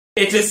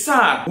It is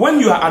sad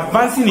when you are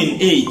advancing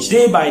in age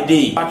day by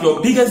day, but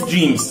your biggest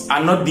dreams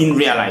are not being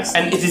realized.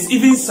 And it is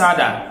even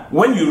sadder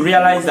when you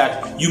realize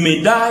that you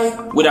may die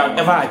without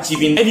ever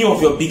achieving any of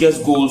your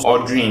biggest goals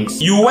or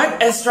dreams. You work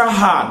extra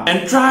hard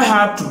and try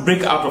hard to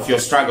break out of your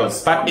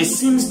struggles, but it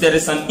seems there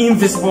is an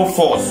invisible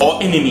force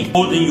or enemy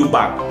holding you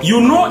back.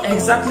 You know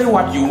exactly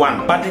what you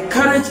want, but the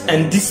courage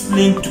and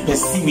discipline to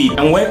pursue it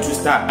and where to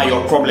start are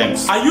your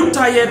problems. Are you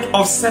tired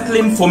of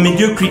settling for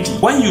mediocrity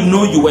when you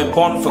know you were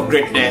born for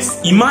greatness?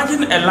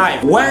 Imagine a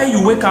life where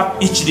you wake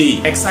up each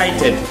day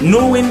excited,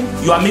 knowing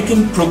you are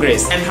making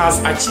progress and has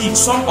achieved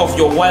some of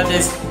your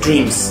wildest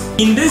dreams.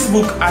 In this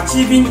book,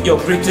 Achieving Your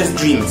Greatest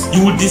Dreams,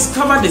 you will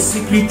discover the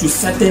secret to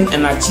setting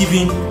and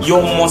achieving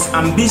your most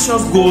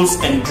ambitious goals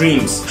and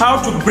dreams.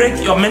 How to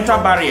break your mental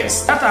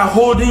barriers that are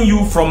holding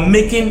you from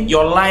making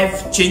your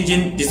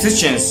life-changing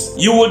decisions.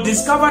 You will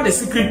discover the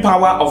secret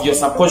power of your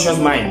subconscious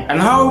mind and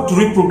how to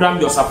reprogram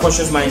your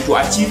subconscious mind to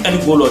achieve any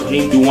goal or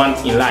dream you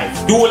want in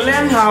life. You will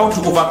learn how to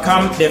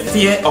overcome the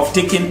fear of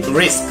taking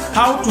risk,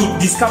 how to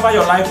discover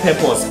your life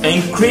purpose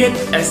and create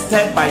a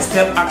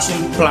step-by-step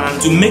action plan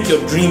to make your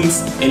dreams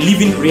a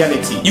living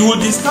reality. You will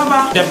discover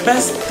the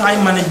best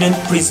time management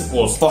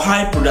principles for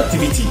high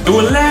productivity. You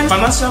will learn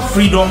financial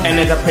freedom and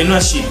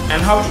entrepreneurship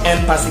and how to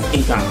earn passive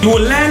income. You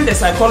will learn the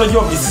psychology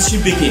of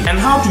decision making and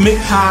how to make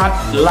hard,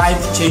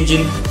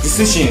 life-changing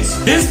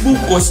decisions. This book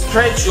will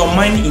stretch your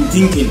mind in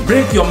thinking,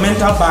 break your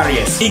mental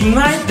barriers,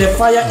 ignite the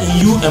fire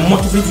in you and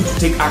motivate you to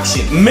take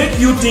action, make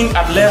you think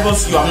at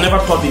levels you have never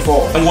thought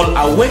before, and will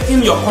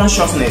awaken your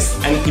consciousness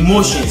and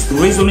emotions to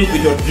resonate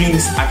with your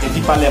dreams at a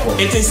deeper level.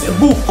 It is a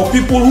book for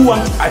people who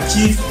want to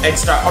achieve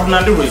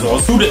extraordinary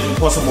results, do the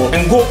impossible,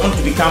 and go on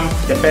to become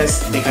the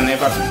best they can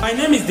ever be. My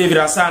name is David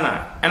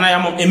Asana, and I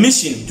am on a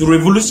mission to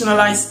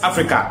revolutionize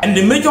Africa. And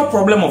the major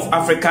problem of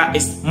Africa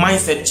is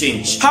mindset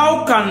change.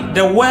 How can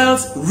the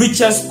world's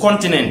richest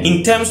continent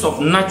in terms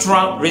of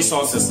natural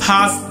resources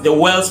has the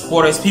world's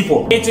poorest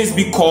people? It is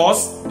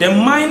because the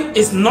mind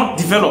is not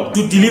developed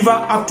to deliver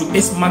up to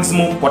its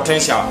maximum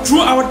potential.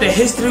 Throughout the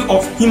history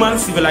of human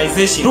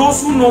civilization,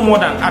 those who know more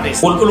than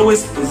others will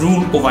always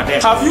rule over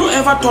them. Have you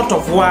ever thought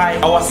of why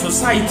our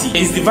society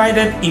is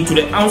divided into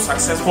the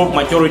unsuccessful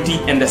majority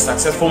and the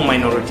successful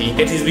minority?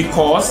 It is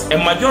because a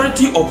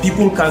majority of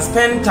people can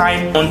spend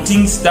time on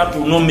things that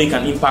will not make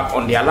an impact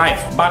on their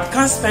life, but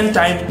can spend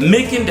time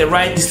making the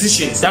right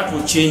decisions that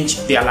will change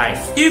their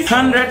life. If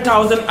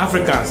 100,000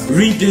 Africans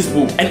read this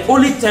book and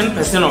only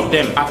 10% of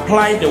them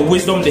apply the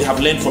wisdom they have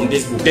learned from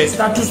this book, the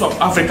status of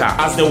Africa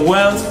as the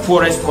world's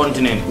poorest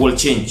continent will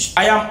change.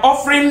 I am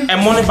offering a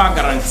money back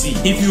guarantee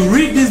if you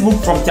read this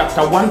book from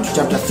chapter 1 to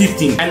chapter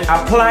 15 and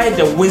apply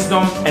the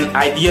wisdom and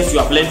ideas you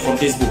have learned from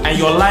this book, and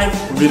your life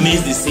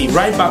remains the same.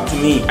 Write back to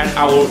me and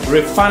I will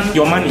refund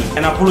your money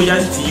and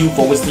apologize to you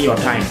for wasting your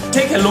time.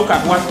 Take a look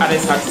at what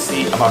others have to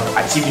say about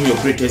achieving your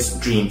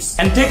greatest dreams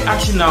and take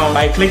action now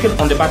by clicking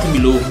on the button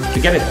below to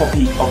get a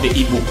copy of the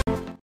ebook.